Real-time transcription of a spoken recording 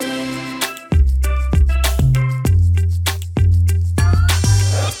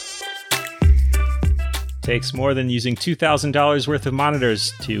takes more than using $2,000 worth of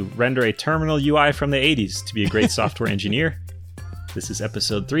monitors to render a terminal UI from the 80s to be a great software engineer. This is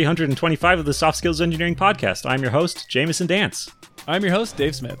episode 325 of the Soft Skills Engineering Podcast. I'm your host, Jamison Dance. I'm your host,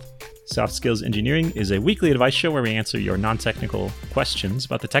 Dave Smith. Soft Skills Engineering is a weekly advice show where we answer your non-technical questions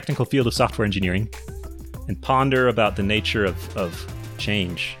about the technical field of software engineering and ponder about the nature of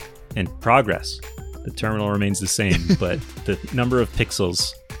change and progress. The terminal remains the same, but the number of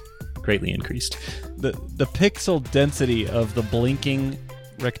pixels greatly increased. The pixel density of the blinking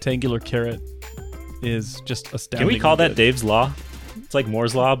rectangular caret is just astounding. Can we call that Dave's Law? It's like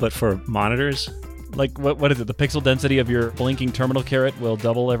Moore's Law, but for monitors. Like, what is it? The pixel density of your blinking terminal caret will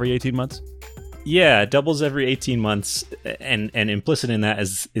double every 18 months? Yeah, it doubles every 18 months. And implicit in that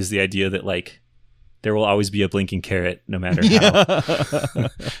is the idea that, like, there will always be a blinking caret no matter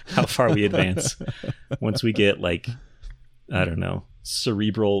how far we advance. Once we get, like, I don't know,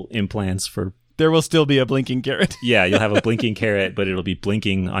 cerebral implants for... There will still be a blinking caret. Yeah, you'll have a blinking caret, but it'll be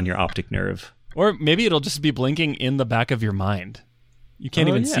blinking on your optic nerve. Or maybe it'll just be blinking in the back of your mind. You can't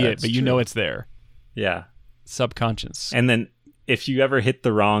even see it, but you know it's there. Yeah. Subconscious. And then if you ever hit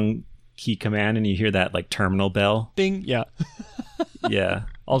the wrong key command and you hear that like terminal bell. Ding. Yeah. Yeah.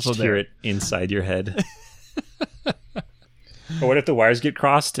 Also hear it inside your head. Or what if the wires get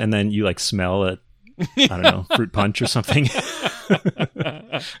crossed and then you like smell a, I don't know, fruit punch or something?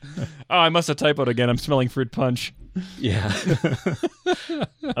 Oh, I must have typoed again. I'm smelling fruit punch. Yeah.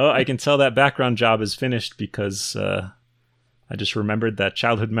 Oh, I can tell that background job is finished because I just remembered that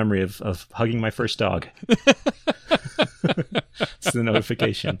childhood memory of hugging my first dog. It's the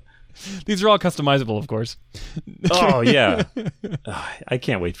notification. These are all customizable, of course. Oh, yeah. I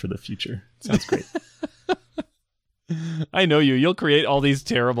can't wait for the future. Sounds great. I know you. You'll create all these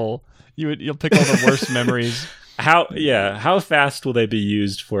terrible... You'll pick all the worst memories. How fast will they be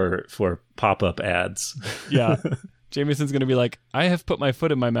used for pop-up ads? Yeah. Jamison's going to be like, I have put my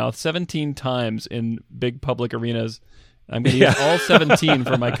foot in my mouth 17 times in big public arenas. I'm going to use all 17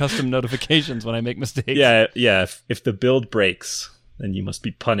 for my custom notifications when I make mistakes. Yeah. If the build breaks, then you must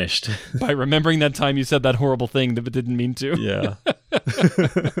be punished. By remembering that time you said that horrible thing that didn't mean to. Yeah.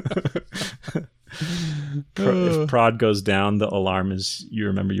 If prod goes down, the alarm is you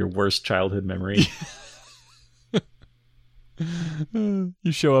remember your worst childhood memory. You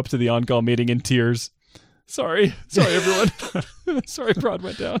show up to the on-call meeting in tears. Sorry everyone. Sorry prod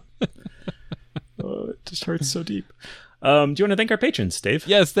went down. Oh, it just hurts so deep. Do you want to thank our patrons, Dave?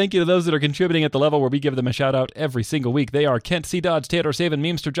 Yes, thank you to those that are contributing at the level where we give them a shout out every single week. They are Kent C. Dodge, Theodore Saban,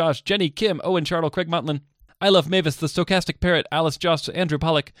 Memester Josh, Jenny, Kim, Owen, Charles, Craig Motlin, I Love Mavis, The Stochastic Parrot, Alice Joss, Andrew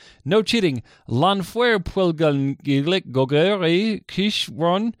Pollock, No Cheating, Lanfuer Pulgan Gilik Gogeri,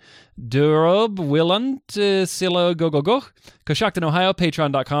 Kishron, Durub, Willant, Silla Gogogo, Coshocton, Ohio,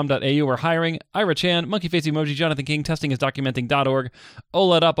 patreon.com.au, we're hiring, Ira Chan, Monkey Face Emoji, Jonathan King, Testing is Documenting.org,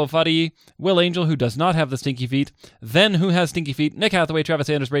 Ola Rapofari, Will Angel, who does not have the stinky feet, Then Who Has Stinky Feet, Nick Hathaway, Travis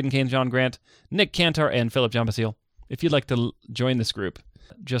Sanders, Braden Kane, John Grant, Nick Cantor, and Philip John Basile. If you'd like to join this group,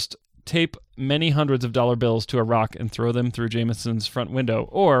 just tape many hundreds of dollar bills to a rock and throw them through Jamison's front window,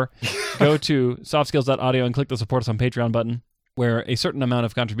 or go to softskills.audio and click the support us on Patreon button, where a certain amount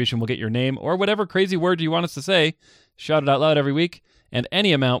of contribution will get your name or whatever crazy word you want us to say shouted out loud every week, and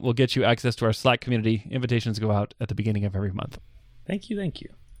any amount will get you access to our Slack community. Invitations go out at the beginning of every month. Thank you.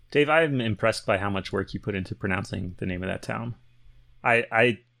 Dave, I'm impressed by how much work you put into pronouncing the name of that town.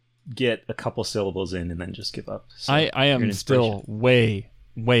 I get a couple syllables in and then just give up. So I am still way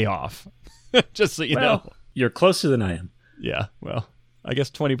off. Just so you know. You're closer than I am. Yeah, well, I guess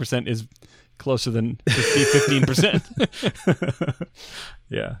 20% is closer than 15%.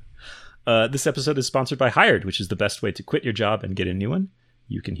 Yeah. This episode is sponsored by Hired, which is the best way to quit your job and get a new one.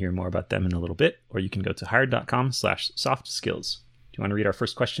 You can hear more about them in a little bit, or you can go to hired.com/softskills. Do you want to read our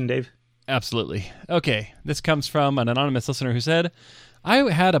first question, Dave? Absolutely. Okay, this comes from an anonymous listener who said, I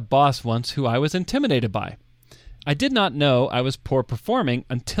had a boss once who I was intimidated by. I did not know I was poor performing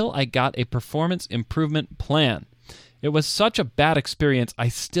until I got a performance improvement plan. It was such a bad experience, I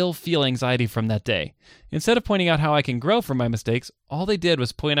still feel anxiety from that day. Instead of pointing out how I can grow from my mistakes, all they did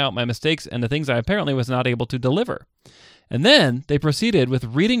was point out my mistakes and the things I apparently was not able to deliver. And then they proceeded with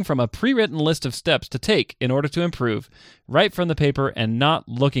reading from a pre-written list of steps to take in order to improve, right from the paper and not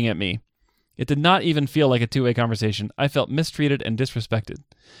looking at me. It did not even feel like a two-way conversation. I felt mistreated and disrespected.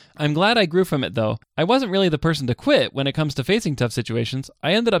 I'm glad I grew from it, though. I wasn't really the person to quit when it comes to facing tough situations.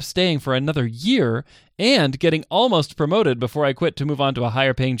 I ended up staying for another year and getting almost promoted before I quit to move on to a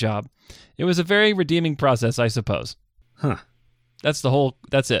higher-paying job. It was a very redeeming process, I suppose. Huh. That's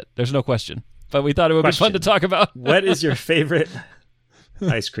it. There's no question. But we thought it would be fun to talk about. What is your favorite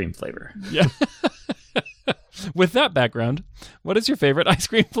ice cream flavor? Yeah. With that background, what is your favorite ice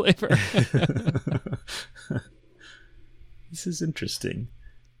cream flavor? This is interesting.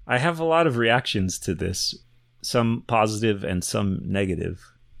 I have a lot of reactions to this, some positive and some negative,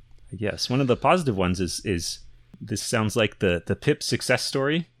 I guess. One of the positive ones is this sounds like the PIP success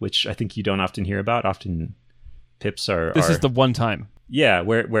story, which I think you don't often hear about. Often PIPs are... This is the one time. Yeah,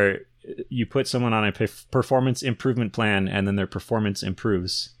 where you put someone on a performance improvement plan and then their performance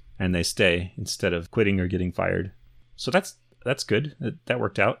improves and they stay instead of quitting or getting fired. So that's good. That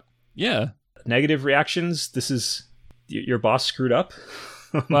worked out. Yeah. Negative reactions. This is your boss screwed up.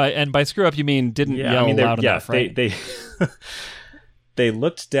 And by screw up, you mean didn't yell loud enough, right? They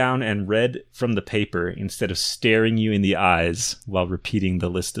looked down and read from the paper instead of staring you in the eyes while repeating the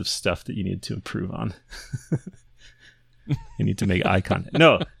list of stuff that you need to improve on. You need to make eye contact.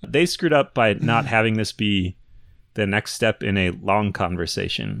 No, they screwed up by not having this be the next step in a long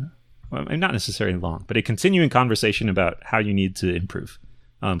conversation. Well, not necessarily long, but a continuing conversation about how you need to improve.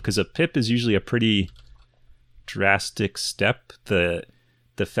 Because a PIP is usually a pretty drastic step. The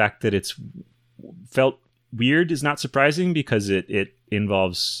fact that it's felt weird is not surprising because it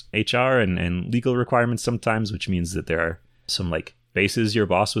involves HR and legal requirements sometimes, which means that there are some like bases your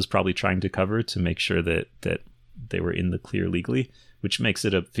boss was probably trying to cover to make sure that they were in the clear legally, which makes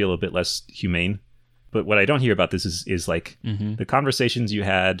it feel a bit less humane. But what I don't hear about this is like the conversations you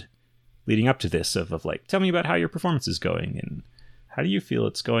had leading up to this of like, tell me about how your performance is going and how do you feel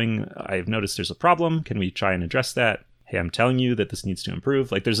it's going? I've noticed there's a problem. Can we try and address that? Hey, I'm telling you that this needs to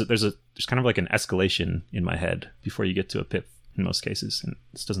improve. Like there's kind of like an escalation in my head before you get to a PIP in most cases. And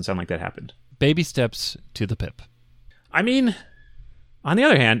this doesn't sound like that happened. Baby steps to the PIP. I mean, on the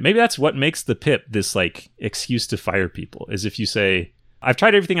other hand, maybe that's what makes the PIP this like excuse to fire people is if you say, I've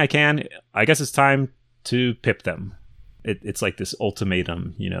tried everything I can. I guess it's time to PIP them. It's like this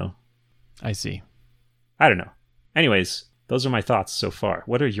ultimatum, you know? I see. I don't know. Anyways, those are my thoughts so far.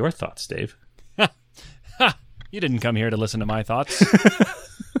 What are your thoughts, Dave? You didn't come here to listen to my thoughts.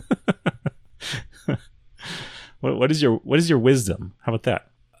 What is your wisdom? How about that?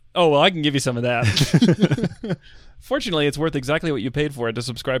 Oh, well, I can give you some of that. Fortunately, it's worth exactly what you paid for it to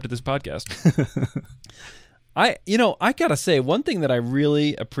subscribe to this podcast. I gotta say, one thing that I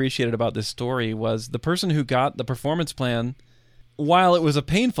really appreciated about this story was the person who got the performance plan, while it was a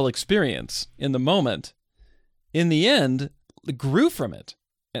painful experience in the moment, in the end, grew from it.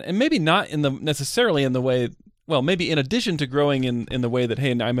 And maybe not necessarily in the way, well, maybe in addition to growing in the way that,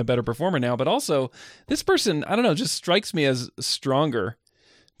 hey, I'm a better performer now, but also this person, I don't know, just strikes me as stronger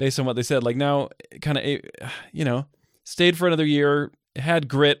based on what they said. Like now, kind of, stayed for another year, had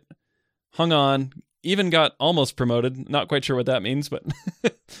grit, hung on, even got almost promoted. Not quite sure what that means, but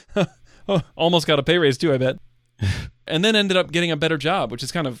almost got a pay raise too, I bet. And then ended up getting a better job, which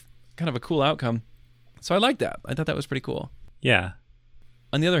is kind of a cool outcome. So I like that. I thought that was pretty cool. Yeah.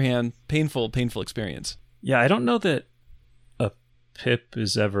 On the other hand, painful experience. Yeah, I don't know that a PIP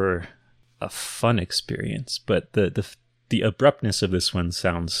is ever a fun experience, but the abruptness of this one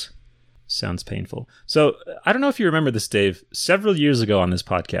sounds painful. So I don't know if you remember this, Dave. Several years ago on this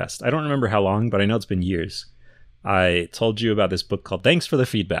podcast, I don't remember how long, but I know it's been years, I told you about this book called Thanks for the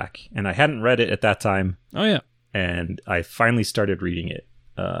Feedback, and I hadn't read it at that time. Oh, yeah. And I finally started reading it.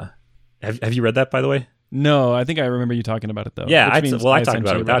 Have you read that, by the way? No, I think I remember you talking about it, though. Yeah, I talked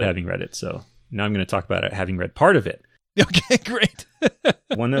about it without having read it, so now I'm going to talk about it having read part of it. Okay, great.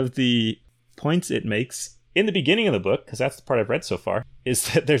 One of the points it makes in the beginning of the book, because that's the part I've read so far,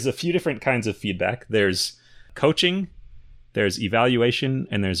 is that there's a few different kinds of feedback. There's coaching, there's evaluation,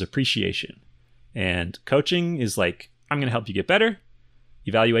 and there's appreciation. And coaching is like, I'm going to help you get better.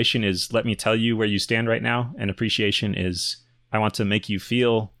 Evaluation is, let me tell you where you stand right now. And appreciation is, I want to make you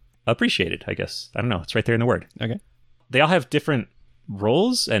feel appreciated, I guess. I don't know. It's right there in the word. Okay. They all have different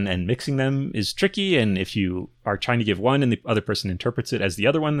roles, and mixing them is tricky. And if you are trying to give one and the other person interprets it as the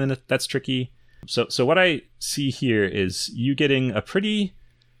other one, then that's tricky. So what I see here is you getting a pretty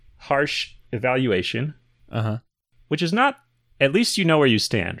harsh evaluation, which is not, at least you know where you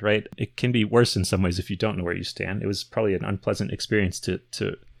stand, right? It can be worse in some ways if you don't know where you stand. It was probably an unpleasant experience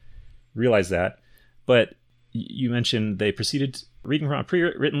to realize that. But you mentioned they proceeded reading from a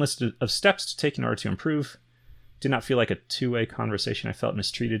pre-written list of steps to take in order to improve. Did not feel like a two-way conversation. I felt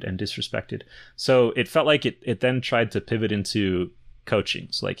mistreated and disrespected. So it felt like it then tried to pivot into coaching.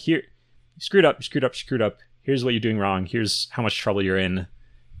 So like, here, you screwed up. Here's what you're doing wrong. Here's how much trouble you're in.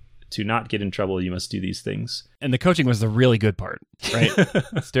 To not get in trouble, you must do these things. And the coaching was the really good part, right?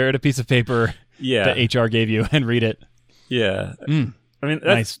 Stare at a piece of paper that HR gave you and read it. Yeah. I mean,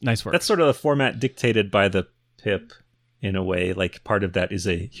 that's, nice work. That's sort of the format dictated by the PIP. in a way. Like part of that is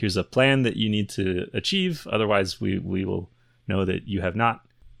here's a plan that you need to achieve. Otherwise, we will know that you have not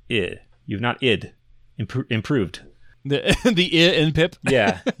improved. The I in PIP.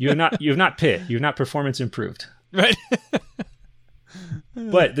 Yeah, you have not PIP. You have not performance improved. Right.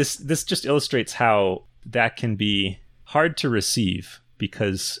 But this just illustrates how that can be hard to receive,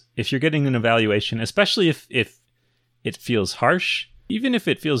 because if you're getting an evaluation, especially if it feels harsh, even if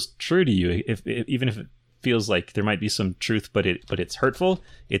it feels true to you, even if it feels like there might be some truth, but it's hurtful,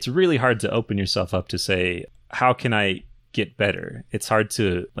 it's really hard to open yourself up to say, how can I get better? It's hard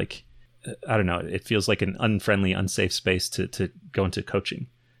to, like, I don't know, it feels like an unfriendly, unsafe space to go into coaching.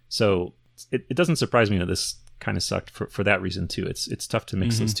 So it doesn't surprise me that this kind of sucked for that reason too. It's tough to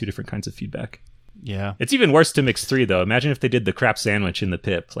mix those two different kinds of feedback. Yeah. It's even worse to mix three, though. Imagine if they did the crap sandwich in the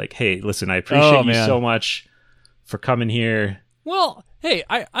PIP. Like, hey, listen, I appreciate you so much for coming here. Well, hey,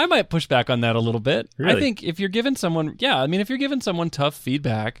 I might push back on that a little bit. Really? I think if you're giving someone, if you're giving someone tough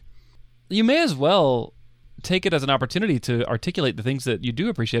feedback, you may as well take it as an opportunity to articulate the things that you do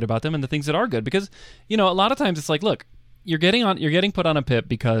appreciate about them and the things that are good. Because, a lot of times it's like, look, you're getting put on a PIP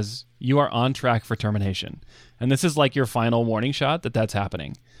because you are on track for termination. And this is like your final warning shot that's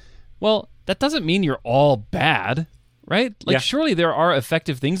happening. Well, that doesn't mean you're all bad, right? Like, surely there are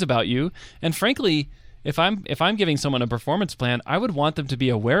effective things about you. And frankly, if I'm giving someone a performance plan, I would want them to be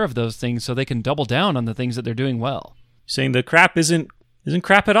aware of those things so they can double down on the things that they're doing well. Saying the crap isn't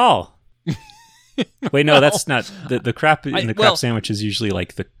crap at all. Wait, no, that's not the crap in the crap sandwich is usually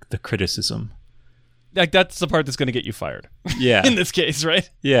like the criticism. Like, that's the part that's going to get you fired. Yeah. In this case, right?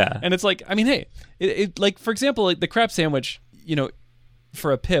 Yeah. And it's like, hey, it like, for example, like the crap sandwich,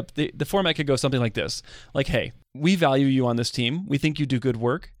 for a PIP, the format could go something like this. Like, hey, we value you on this team. We think you do good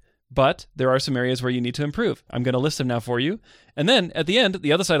work, but there are some areas where you need to improve. I'm going to list them now for you. And then at the end,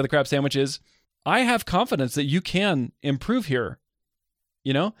 the other side of the crap sandwich is, I have confidence that you can improve here.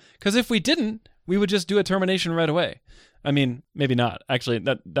 Because if we didn't, we would just do a termination right away. I mean, maybe not. Actually,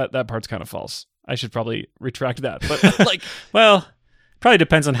 that part's kind of false. I should probably retract that. But like, well, probably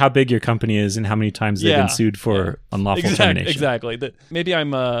depends on how big your company is and how many times they've been sued for unlawful termination. Exactly. Maybe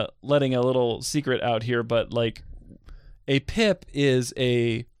I'm letting a little secret out here, but like, a PIP is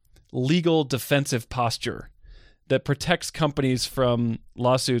a legal defensive posture that protects companies from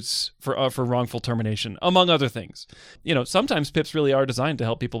lawsuits for wrongful termination, among other things. Sometimes PIPs really are designed to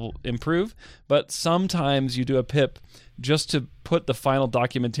help people improve, but sometimes you do a PIP just to put the final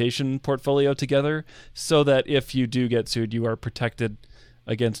documentation portfolio together so that if you do get sued, you are protected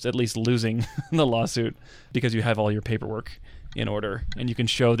against at least losing the lawsuit because you have all your paperwork in order and you can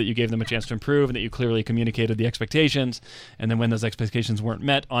show that you gave them a chance to improve and that you clearly communicated the expectations. And then when those expectations weren't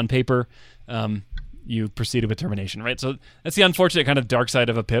met on paper, you proceeded with termination, right? So that's the unfortunate kind of dark side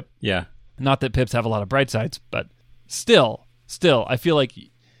of a PIP. Yeah. Not that PIPs have a lot of bright sides, but still, I feel like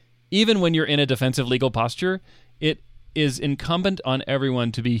even when you're in a defensive legal posture, it is incumbent on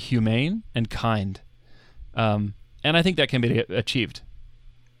everyone to be humane and kind. And I think that can be achieved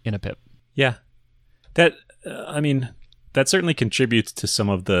in a PIP. Yeah. That certainly contributes to some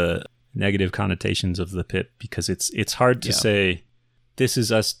of the negative connotations of the PIP, because it's hard to say, this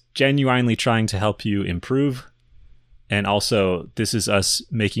is us genuinely trying to help you improve, and also this is us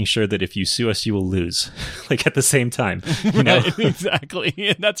making sure that if you sue us, you will lose, like at the same time. Right,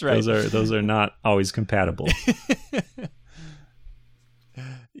 exactly. That's right. Those are not always compatible.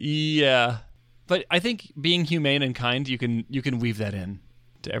 Yeah, but I think being humane and kind, you can weave that in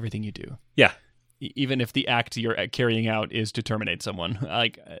to everything you do. Yeah. Even if the act you're carrying out is to terminate someone,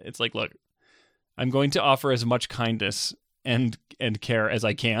 it's like, look, I'm going to offer as much kindness and care as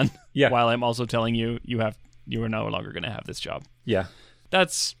I can, while I'm also telling you you are no longer going to have this job. Yeah.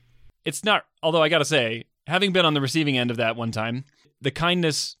 It's not, although I got to say, having been on the receiving end of that one time, the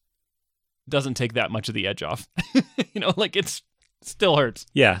kindness doesn't take that much of the edge off. Like, it still hurts.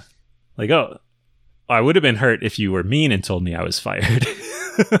 Yeah. Like, I would have been hurt if you were mean and told me I was fired.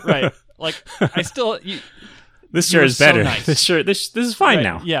 Right. Like, I still... this sure is better. So nice. This is fine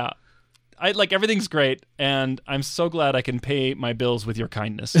now. Yeah. I like, everything's great, and I'm so glad I can pay my bills with your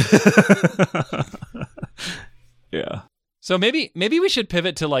kindness. Yeah. So maybe we should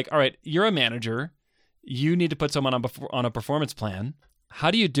pivot to like, all right, you're a manager. You need to put someone on a performance plan.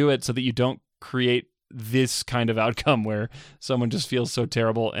 How do you do it so that you don't create this kind of outcome where someone just feels so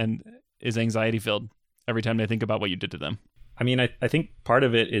terrible and is anxiety filled every time they think about what you did to them? I mean, I think part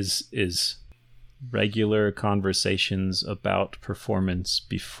of it is regular conversations about performance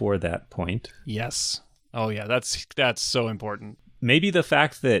before that point. Yes. Oh yeah, that's so important. Maybe the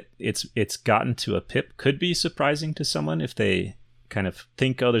fact that it's gotten to a PIP could be surprising to someone if they kind of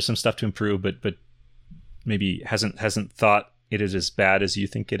think, oh, there's some stuff to improve, but maybe hasn't thought it is as bad as you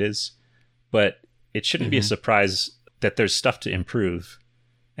think it is, but it shouldn't be a surprise that there's stuff to improve.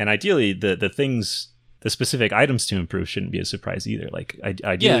 And ideally, the specific items to improve shouldn't be a surprise either. Like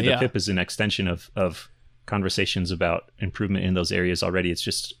ideally, the PIP is an extension of conversations about improvement in those areas already. It's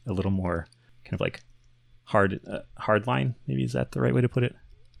just a little more kind of like hard line. Maybe is that the right way to put it?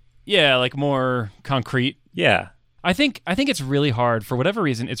 Yeah, like more concrete. Yeah. I think it's really hard, for whatever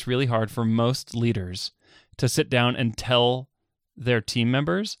reason, it's really hard for most leaders to sit down and tell their team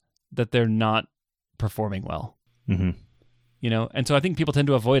members that they're not performing well. Mm-hmm. You know, and so I think people tend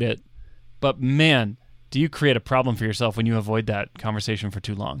to avoid it. But man, do you create a problem for yourself when you avoid that conversation for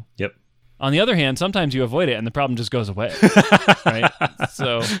too long? Yep. On the other hand, sometimes you avoid it and the problem just goes away. Right?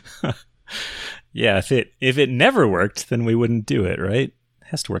 So yeah, if it never worked, then we wouldn't do it, right? It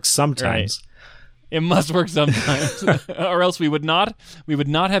has to work sometimes. Right. It must work sometimes, or else we would not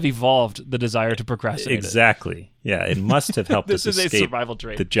have evolved the desire to procrastinate. Exactly. Yeah, it must have helped us This is a escape survival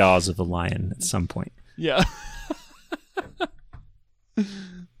trait. the jaws of the lion at some point. Yeah.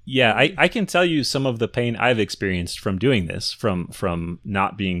 Yeah, I can tell you some of the pain I've experienced from doing this, from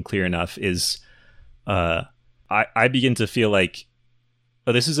not being clear enough, is I begin to feel like,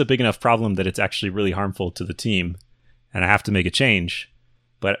 oh, this is a big enough problem that it's actually really harmful to the team, and I have to make a change.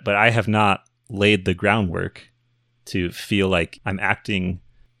 But I have not laid the groundwork to feel like I'm acting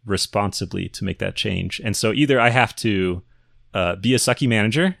responsibly to make that change. And so either I have to be a sucky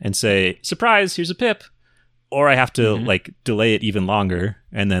manager and say, surprise, here's a PIP, or I have to like delay it even longer,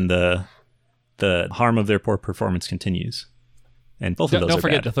 and then the harm of their poor performance continues. And both of those are bad. Don't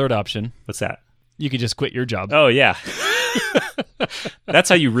forget the third option. What's that? You could just quit your job. Oh, yeah. That's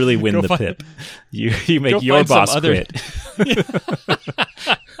how you really win the PIP. You make your boss quit.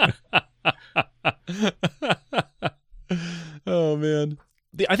 Oh, man.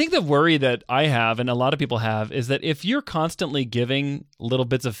 I think the worry that I have, and a lot of people have, is that if you're constantly giving little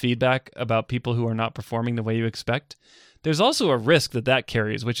bits of feedback about people who are not performing the way you expect, there's also a risk that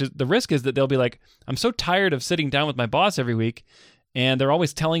carries, which is the risk is that they'll be like, I'm so tired of sitting down with my boss every week, and they're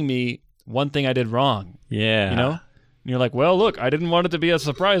always telling me one thing I did wrong. Yeah. You know? And you're like, well, look, I didn't want it to be a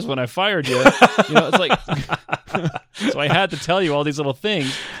surprise when I fired you. You know, it's like, so I had to tell you all these little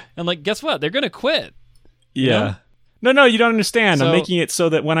things. And like, guess what? They're going to quit. Yeah. You know? No, you don't understand. So, I'm making it so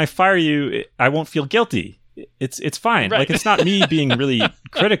that when I fire you, I won't feel guilty. It's fine. Right. Like, it's not me being really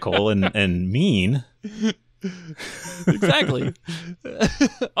critical and mean. Exactly.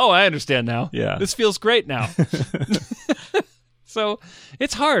 Oh, I understand now. Yeah. This feels great now. So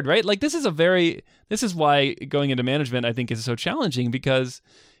it's hard, right? Like this is why going into management, I think, is so challenging, because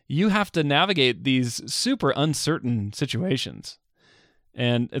you have to navigate these super uncertain situations.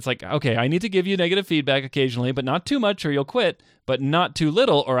 And it's like, okay, I need to give you negative feedback occasionally, but not too much or you'll quit, but not too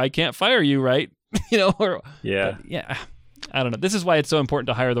little or I can't fire you, right? You know, or yeah. I don't know. This is why it's so important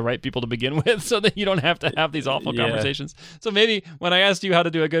to hire the right people to begin with, so that you don't have to have these awful conversations. So maybe when I asked you how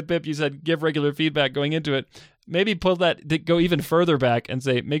to do a good PIP, you said give regular feedback going into it. Maybe pull that to go even further back and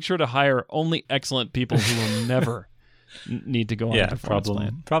say, make sure to hire only excellent people who will never need to go on a performance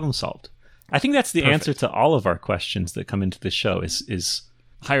plan. Problem solved. I think that's the answer to all of our questions that come into the show is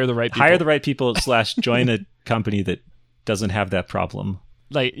hire the right people. Hire the right people / join a company that doesn't have that problem.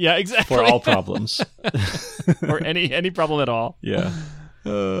 Like, yeah, exactly. For all problems. Or any problem at all. Yeah.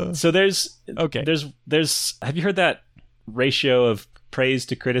 So there's have you heard that ratio of praise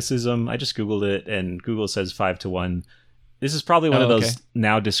to criticism? I just Googled it, and Google says 5-1. This is probably one of those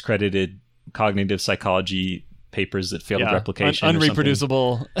now discredited cognitive psychology papers that failed replication.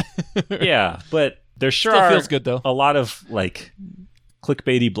 Unreproducible. Yeah, but there sure still are feels good, though. A lot of like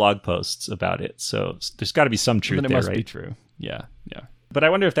clickbaity blog posts about it. So there's got to be some truth there, right? It must be true. Yeah. But I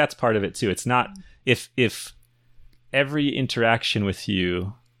wonder if that's part of it too. It's not if every interaction with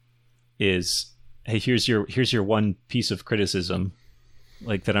you is, hey, here's your one piece of criticism,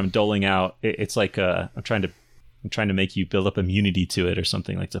 like that I'm doling out. It's like I'm trying to make you build up immunity to it or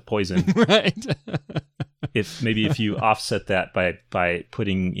something, like it's a poison. Right. If you offset that by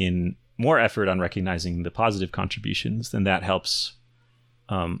putting in more effort on recognizing the positive contributions, then that helps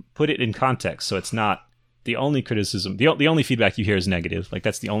put it in context. So it's not the only criticism, the only feedback you hear is negative. Like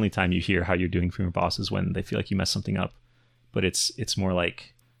that's the only time you hear how you're doing from your bosses, when they feel like you messed something up. But it's more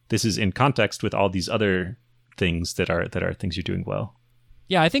like this is in context with all these other things that are things you're doing well.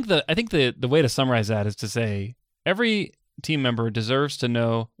 Yeah, I think the way to summarize that is to say every team member deserves to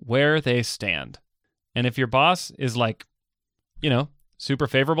know where they stand. And if your boss is like, super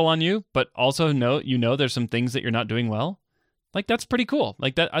favorable on you, but also there's some things that you're not doing well, like that's pretty cool.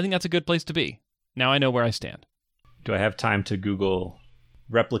 Like that, I think that's a good place to be. Now I know where I stand. Do I have time to Google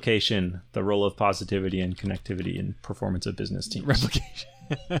Replication, the role of positivity and connectivity in performance of business teams. Replication.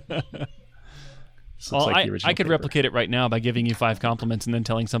 Well, like I could replicate it right now by giving you 5 compliments and then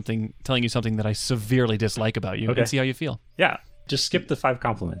telling you something that I severely dislike about you and see how you feel. Yeah, just skip the 5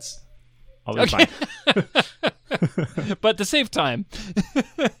 compliments. I'll be fine. But to save time,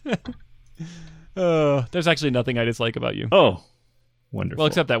 there's actually nothing I dislike about you. Oh, wonderful. Well,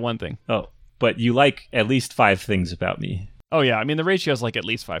 except that one thing. Oh, but you like at least 5 things about me. Oh, yeah. I mean, the ratio is like at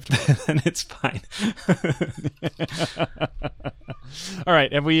least 5 to 1. And it's fine. All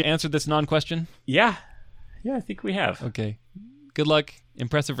right. Have we answered this non-question? Yeah, I think we have. Okay. Good luck.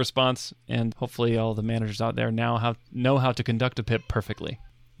 Impressive response. And hopefully all the managers out there now know how to conduct a PIP perfectly.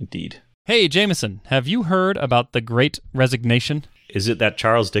 Indeed. Hey, Jamison, have you heard about The Great Resignation? Is it that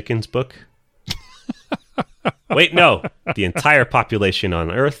Charles Dickens book? Wait, no. The entire population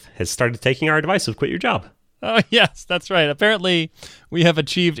on Earth has started taking our advice of quit your job. Oh, yes, that's right. Apparently, we have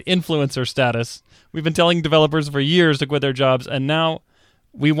achieved influencer status. We've been telling developers for years to quit their jobs, and now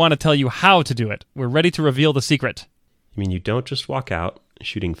we want to tell you how to do it. We're ready to reveal the secret. You mean you don't just walk out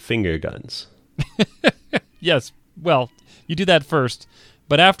shooting finger guns? Yes, well, you do that first.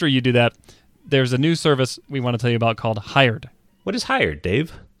 But after you do that, there's a new service we want to tell you about called Hired. What is Hired,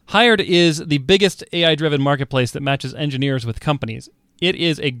 Dave? Hired is the biggest AI-driven marketplace that matches engineers with companies. It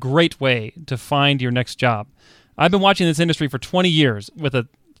is a great way to find your next job. I've been watching this industry for 20 years with a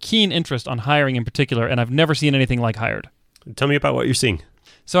keen interest on hiring in particular, and I've never seen anything like Hired. Tell me about what you're seeing.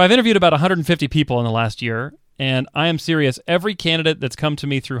 So I've interviewed about 150 people in the last year, and I am serious. Every candidate that's come to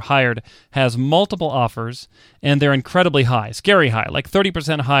me through Hired has multiple offers, and they're incredibly high, scary high, like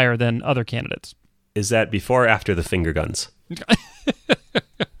 30% higher than other candidates. Is that before or after the finger guns?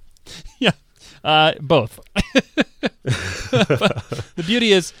 Yeah, both. The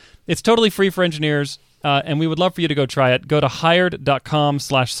beauty is it's totally free for engineers, and we would love for you to go try it. Go to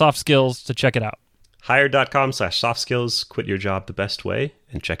hired.com/softskills to check it out. Hired.com/softskills, quit your job the best way,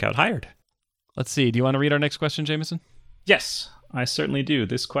 and check out Hired. Let's see. Do you want to read our next question, Jamison? Yes, I certainly do.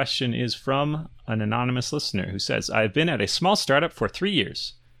 This question is from an anonymous listener who says, I've been at a small startup for 3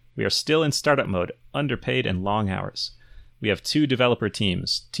 years. We are still in startup mode, underpaid and long hours. We have 2 developer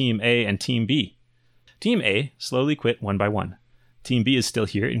teams, Team A and Team B. Team A slowly quit one by one. Team B is still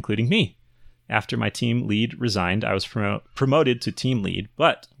here, including me. After my team lead resigned, I was promoted to team lead,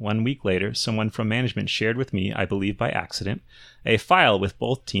 but 1 week later, someone from management shared with me, I believe by accident, a file with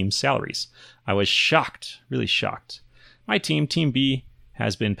both teams' salaries. I was shocked, really shocked. My team, Team B,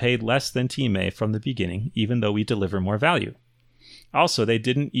 has been paid less than Team A from the beginning, even though we deliver more value. Also, they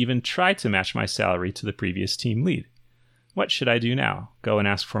didn't even try to match my salary to the previous team lead. What should I do now? Go and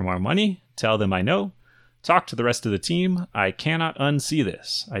ask for more money? Tell them I know? Talk to the rest of the team? I cannot unsee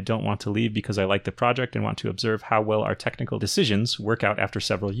this. I don't want to leave because I like the project and want to observe how well our technical decisions work out after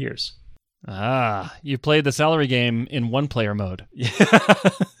several years. Ah, you played the salary game in one-player mode. Yeah,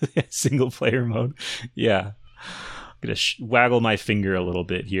 single-player mode. Yeah. I'm going to waggle my finger a little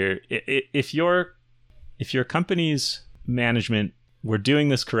bit here. If your company's management were doing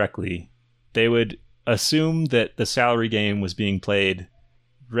this correctly, they would assume that the salary game was being played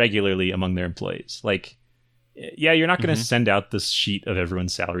regularly among their employees. Like, yeah, you're not going to send out this sheet of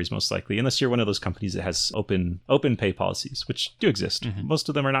everyone's salaries, most likely, unless you're one of those companies that has open pay policies, which do exist. Most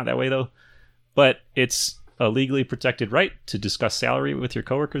of them are not that way, though. But it's a legally protected right to discuss salary with your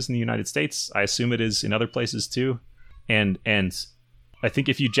coworkers in the United States. I assume it is in other places, too. And I think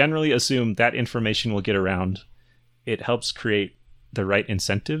if you generally assume that information will get around, it helps create the right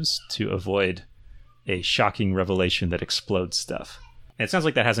incentives to avoid a shocking revelation that explodes stuff. And it sounds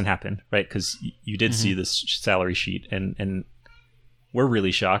like that hasn't happened, right? Because you did see this salary sheet, and we're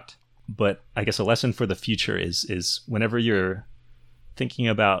really shocked. But I guess a lesson for the future is whenever you're thinking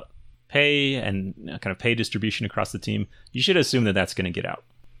about pay and kind of pay distribution across the team, you should assume that that's going to get out.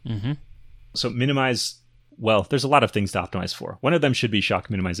 So minimize, well, there's a lot of things to optimize for. One of them should be shock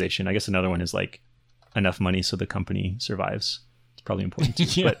minimization. I guess another one is like enough money so the company survives. It's probably important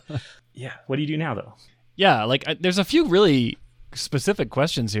too. Yeah. But yeah, what do you do now though? Yeah, like there's a few really specific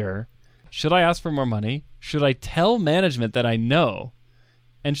questions here. Should I ask for more money? Should I tell management that I know?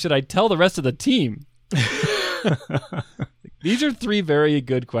 And should I tell the rest of the team? These are 3 very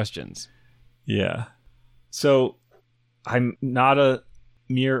good questions. Yeah. So I'm not a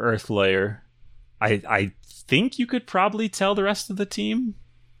mere earth lawyer. I think you could probably tell the rest of the team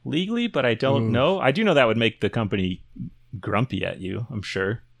legally, but I don't know. I do know that would make the company grumpy at you, I'm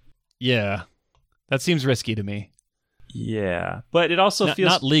sure. Yeah. That seems risky to me. Yeah. But it also feels...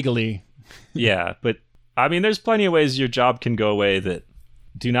 Not legally. Yeah. But I mean, there's plenty of ways your job can go away that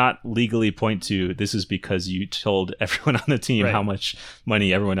do not legally point to this is because you told everyone on the team Right. how much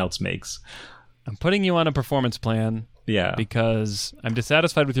money everyone else makes. I'm putting you on a performance plan Yeah. because I'm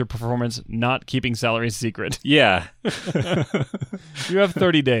dissatisfied with your performance not keeping salaries secret. Yeah. You have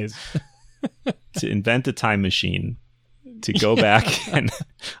 30 days. To invent a time machine to go back and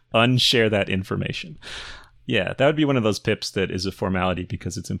unshare that information. Yeah, that would be one of those PIPs that is a formality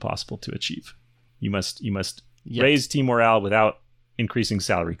because it's impossible to achieve. You must Yep. raise team morale without increasing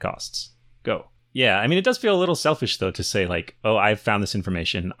salary costs. Go. Yeah, I mean, it does feel a little selfish, though, to say, like, oh, I've found this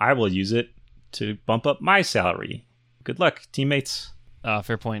information. I will use it to bump up my salary. Good luck, teammates.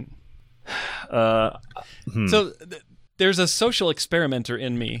 Fair point. Hmm. So there's a social experimenter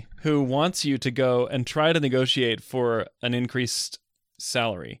in me who wants you to go and try to negotiate for an increased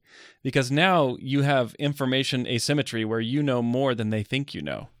salary because now you have information asymmetry where you know more than they think you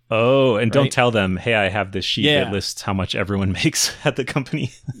know. Oh, and don't Right? tell them, hey, I have this sheet Yeah. that lists how much everyone makes at the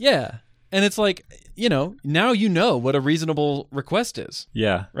company. Yeah. And it's like, now you know what a reasonable request is,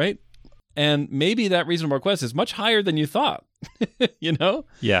 Yeah. right? And maybe that reasonable request is much higher than you thought,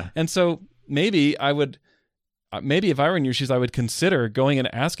 Yeah. And so maybe if I were in your shoes, I would consider going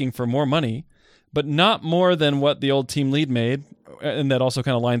and asking for more money, but not more than what the old team lead made. And that also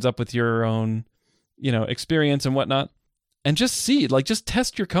kind of lines up with your own, experience and whatnot. And just just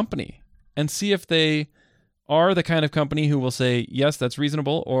test your company and see if they are the kind of company who will say, yes, that's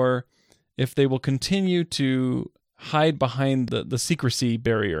reasonable, or if they will continue to hide behind the secrecy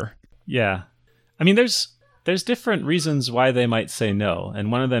barrier. Yeah. I mean, there's different reasons why they might say no.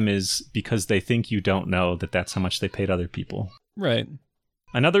 And one of them is because they think you don't know that that's how much they paid other people. Right.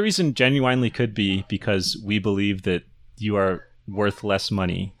 Another reason genuinely could be because we believe that you are worth less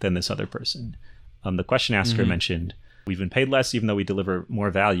money than this other person. The question asker mentioned, we've been paid less even though we deliver more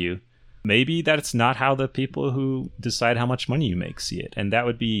value. Maybe that's not how the people who decide how much money you make see it. And that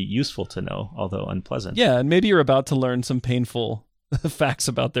would be useful to know, although unpleasant. Yeah, and maybe you're about to learn some painful facts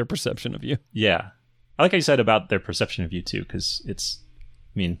about their perception of you. Yeah. I like how you said about their perception of you too, because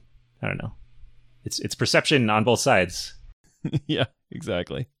I don't know. It's perception on both sides. Yeah,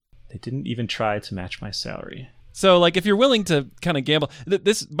 exactly. They didn't even try to match my salary. So, if you're willing to kind of gamble,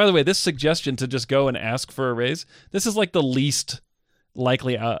 this, by the way, this suggestion to just go and ask for a raise, this is like the least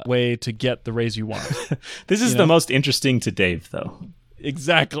likely way to get the raise you want. This is the most interesting to Dave, though.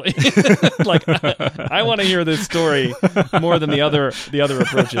 Exactly. I want to hear this story more than the other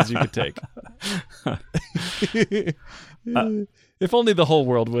approaches you could take. If only the whole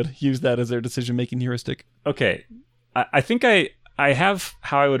world would use that as their decision-making heuristic. Okay, I think I have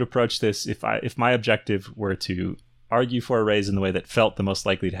how I would approach this if my objective were to argue for a raise in the way that felt the most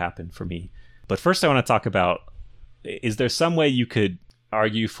likely to happen for me. But first I want to talk about, is there some way you could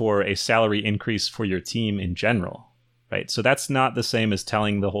argue for a salary increase for your team in general? Right? So that's not the same as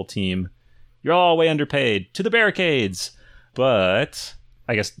telling the whole team, you're all way underpaid, to the barricades. But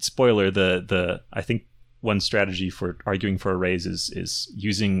I guess, spoiler, I think one strategy for arguing for a raise is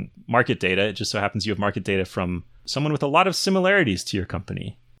using market data. It just so happens you have market data from someone with a lot of similarities to your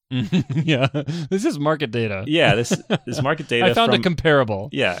company. Yeah, this is market data. Yeah, this is market data. I found from, a comparable.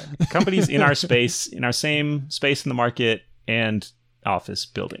 Yeah, companies in our space, in our same space in the market and office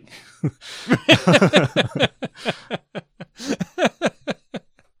building.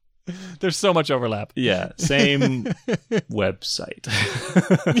 There's so much overlap. Yeah, same website.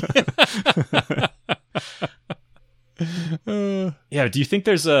 Yeah, do you think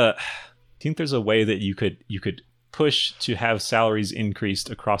there's a way that you could push to have salaries increased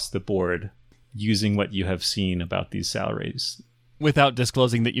across the board using what you have seen about these salaries? Without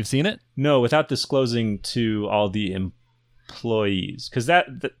disclosing that you've seen it? No, without disclosing to all the employees, because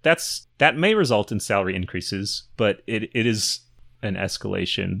that may result in salary increases, but it is an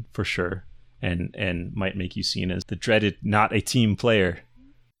escalation for sure, and might make you seen as the dreaded not a team player.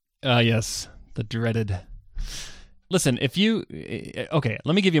 Yes, the dreaded. Listen, okay,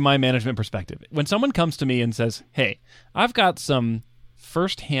 let me give you my management perspective. When someone comes to me and says, hey, I've got some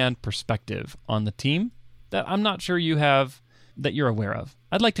firsthand perspective on the team that I'm not sure you have, that you're aware of.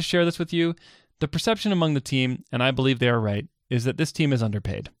 I'd like to share this with you. The perception among the team, and I believe they are right, is that this team is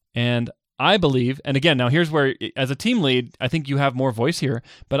underpaid. And I believe, and again, now here's where, as a team lead, I think you have more voice here,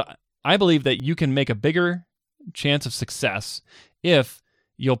 but I believe that you can make a bigger chance of success if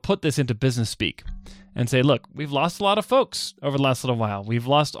you'll put this into business speak and say, look, we've lost a lot of folks over the last little while. We've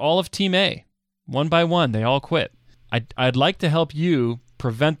lost all of Team A. One by one, they all quit. I'd like to help you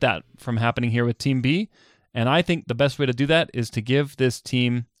prevent that from happening here with Team B, and I think the best way to do that is to give this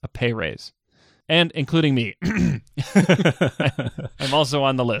team a pay raise, and including me. I'm also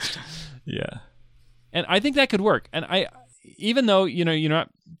on the list. Yeah. And I think that could work. And even though, you're not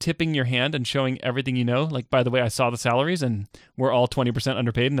tipping your hand and showing everything you know, like, by the way, I saw the salaries and we're all 20%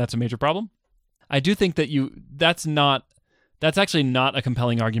 underpaid and that's a major problem. I do think that that's actually not a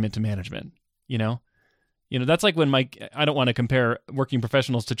compelling argument to management, that's like when I don't want to compare working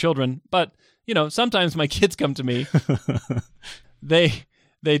professionals to children, but, sometimes my kids come to me,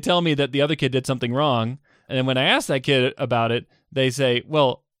 they tell me that the other kid did something wrong. And then when I ask that kid about it, they say,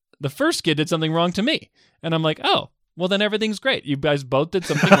 well, the first kid did something wrong to me. And I'm like, oh, well, then everything's great. You guys both did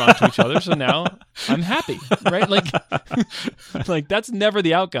something wrong to each other, so now I'm happy, right? Like that's never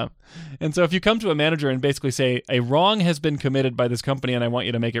the outcome. And so if you come to a manager and basically say, a wrong has been committed by this company and I want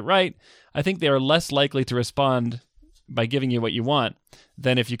you to make it right, I think they are less likely to respond by giving you what you want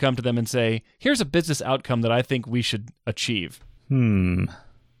than if you come to them and say, here's a business outcome that I think we should achieve. I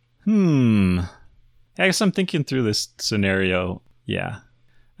guess I'm thinking through this scenario. Yeah.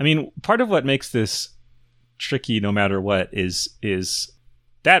 I mean, part of what makes this tricky no matter what is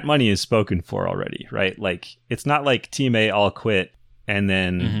that money is spoken for already, right? Like, it's not like Team A all quit and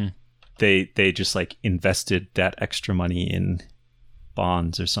then they just like invested that extra money in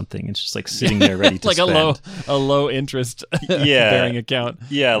bonds or something. It's just like sitting there ready to like spend. a low interest bearing account.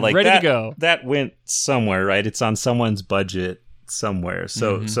 Yeah, like ready that, to go. That went somewhere, right? It's on someone's budget somewhere.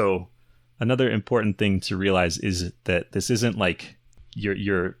 So another important thing to realize is that this isn't like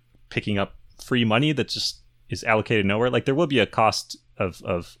you're picking up free money that just is allocated nowhere. Like, there will be a cost of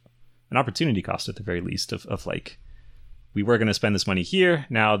an opportunity cost at the very least of like, we were going to spend this money here.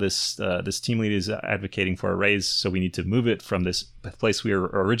 Now this team lead is advocating for a raise, so we need to move it from this place we were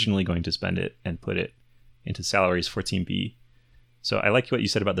originally going to spend it and put it into salaries for Team B. So I like what you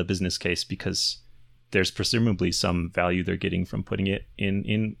said about the business case, because there's presumably some value they're getting from putting it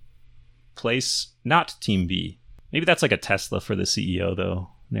in place, not Team B. Maybe that's like a Tesla for the CEO, though.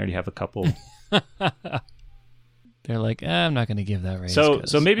 They already have a couple. They're like, I'm not going to give that raise. So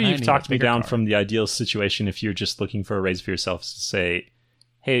maybe you've talked me down from the ideal situation if you're just looking for a raise for yourself, to say,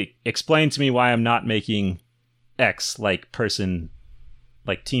 hey, explain to me why I'm not making X like person,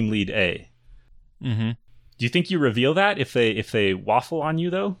 like team lead A. Mm-hmm. Do you think you reveal that if they waffle on you,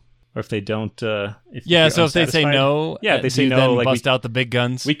 though? Or if they don't... so if they say no, they say no, then like bust out the big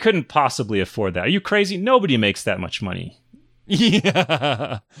guns? We couldn't possibly afford that. Are you crazy? Nobody makes that much money.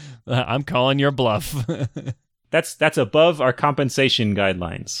 Yeah. I'm calling your bluff. That's above our compensation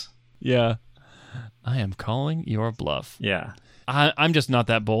guidelines. Yeah. I am calling your bluff. Yeah. I'm just not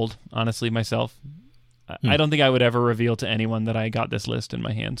that bold, honestly, myself. I don't think I would ever reveal to anyone that I got this list in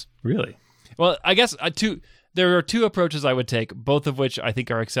my hands. Really? Well, I guess there are two approaches I would take, both of which I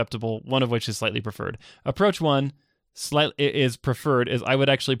think are acceptable, one of which is slightly preferred. Approach one is preferred is I would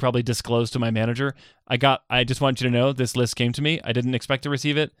actually probably disclose to my manager, I just want you to know this list came to me. I didn't expect to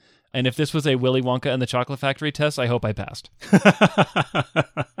receive it. And if this was a Willy Wonka and the Chocolate Factory test, I hope I passed.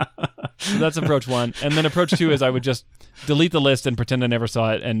 So that's approach one. And then approach two is I would just delete the list and pretend I never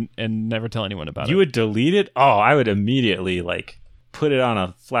saw it and never tell anyone about it. You would delete it? Oh, I would immediately put it on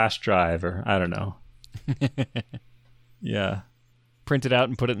a flash drive, or I don't know. Yeah. Print it out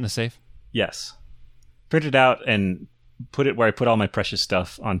and put it in the safe? Yes. Print it out and put it where I put all my precious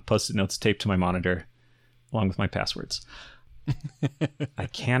stuff, on Post-it notes taped to my monitor, along with my passwords. I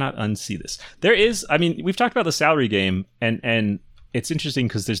cannot unsee this. We've talked about the salary game, and it's interesting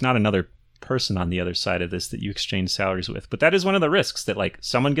because there's not another person on the other side of this that you exchange salaries with. But that is one of the risks, that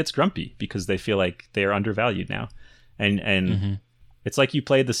someone gets grumpy because they feel like they are undervalued now. And it's like you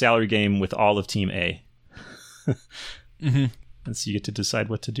played the salary game with all of Team A. And so you get to decide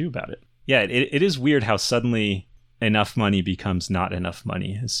what to do about it. Yeah, it is weird how suddenly enough money becomes not enough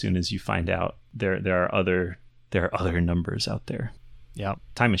money as soon as you find out there are other numbers out there. Yeah.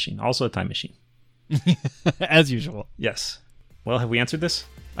 Time machine. Also a time machine. As usual. Yes. Well, have we answered this?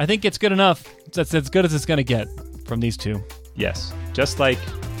 I think it's good enough. It's as good as it's going to get from these two. Yes. Just like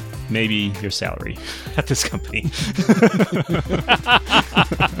maybe your salary at this company.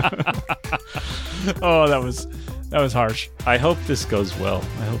 Oh, that was harsh. I hope this goes well.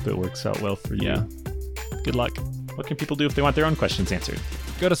 I hope it works out well for you. Yeah. Good luck. What can people do if they want their own questions answered?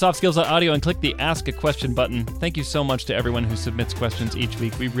 Go to softskills.audio and click the Ask a Question button. Thank you so much to everyone who submits questions each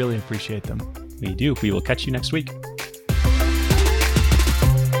week. We really appreciate them. We do. We will catch you next week.